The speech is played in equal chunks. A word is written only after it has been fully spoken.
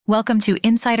Welcome to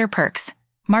Insider Perks,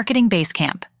 Marketing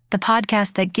Basecamp, the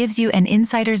podcast that gives you an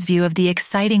insider's view of the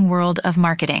exciting world of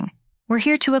marketing. We're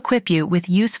here to equip you with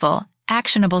useful,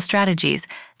 actionable strategies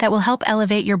that will help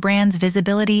elevate your brand's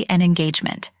visibility and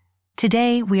engagement.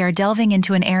 Today, we are delving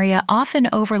into an area often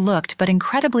overlooked but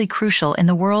incredibly crucial in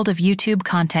the world of YouTube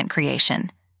content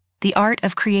creation: the art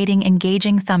of creating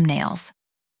engaging thumbnails.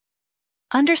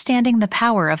 Understanding the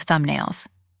power of thumbnails.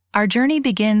 Our journey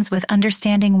begins with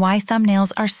understanding why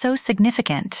thumbnails are so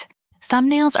significant.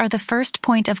 Thumbnails are the first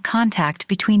point of contact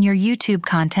between your YouTube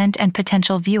content and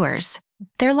potential viewers.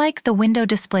 They're like the window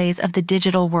displays of the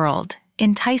digital world,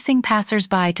 enticing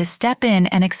passersby to step in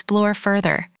and explore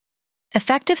further.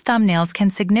 Effective thumbnails can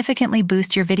significantly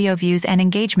boost your video views and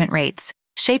engagement rates,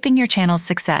 shaping your channel's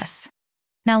success.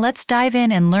 Now let's dive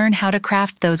in and learn how to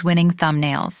craft those winning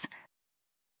thumbnails.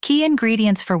 Key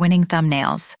ingredients for winning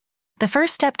thumbnails. The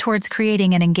first step towards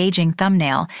creating an engaging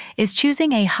thumbnail is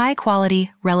choosing a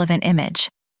high-quality, relevant image.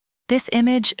 This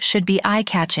image should be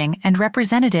eye-catching and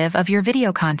representative of your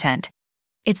video content.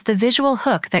 It's the visual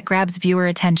hook that grabs viewer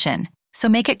attention, so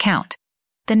make it count.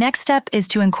 The next step is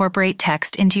to incorporate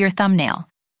text into your thumbnail.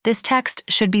 This text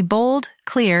should be bold,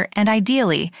 clear, and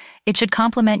ideally, it should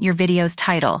complement your video's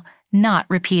title, not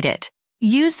repeat it.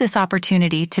 Use this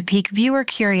opportunity to pique viewer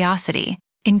curiosity,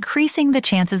 increasing the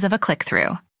chances of a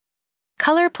click-through.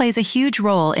 Color plays a huge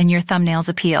role in your thumbnail's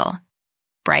appeal.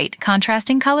 Bright,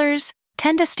 contrasting colors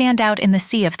tend to stand out in the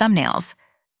sea of thumbnails.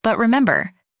 But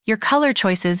remember, your color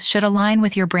choices should align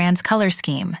with your brand's color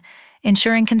scheme,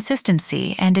 ensuring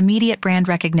consistency and immediate brand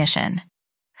recognition.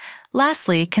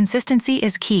 Lastly, consistency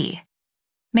is key.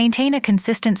 Maintain a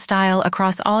consistent style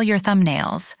across all your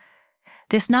thumbnails.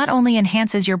 This not only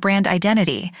enhances your brand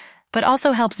identity, but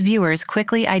also helps viewers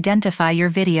quickly identify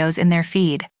your videos in their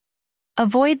feed.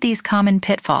 Avoid these common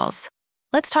pitfalls.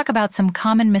 Let's talk about some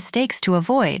common mistakes to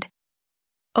avoid.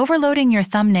 Overloading your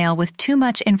thumbnail with too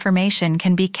much information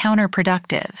can be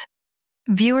counterproductive.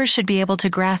 Viewers should be able to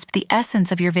grasp the essence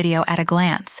of your video at a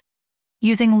glance.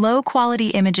 Using low-quality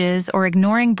images or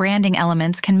ignoring branding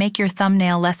elements can make your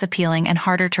thumbnail less appealing and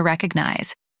harder to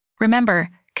recognize. Remember,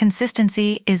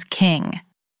 consistency is king.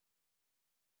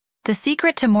 The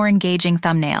secret to more engaging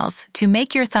thumbnails. To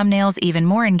make your thumbnails even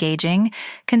more engaging,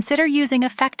 consider using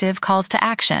effective calls to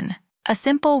action. A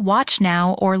simple "watch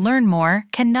now" or "learn more"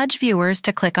 can nudge viewers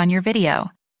to click on your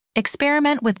video.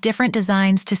 Experiment with different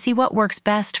designs to see what works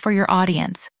best for your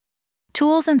audience.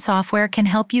 Tools and software can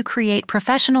help you create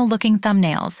professional-looking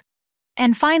thumbnails.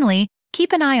 And finally,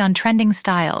 keep an eye on trending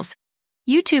styles.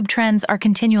 YouTube trends are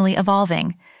continually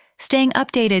evolving. Staying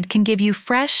updated can give you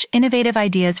fresh, innovative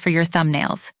ideas for your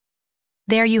thumbnails.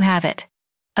 There you have it,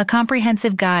 a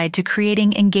comprehensive guide to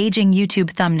creating engaging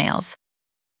YouTube thumbnails.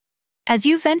 As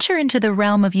you venture into the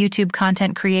realm of YouTube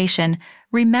content creation,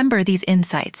 remember these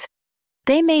insights.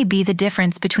 They may be the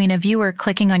difference between a viewer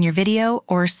clicking on your video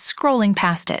or scrolling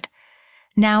past it.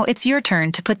 Now it's your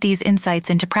turn to put these insights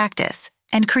into practice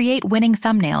and create winning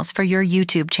thumbnails for your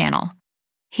YouTube channel.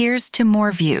 Here's to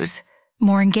more views,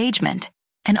 more engagement,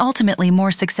 and ultimately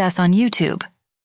more success on YouTube.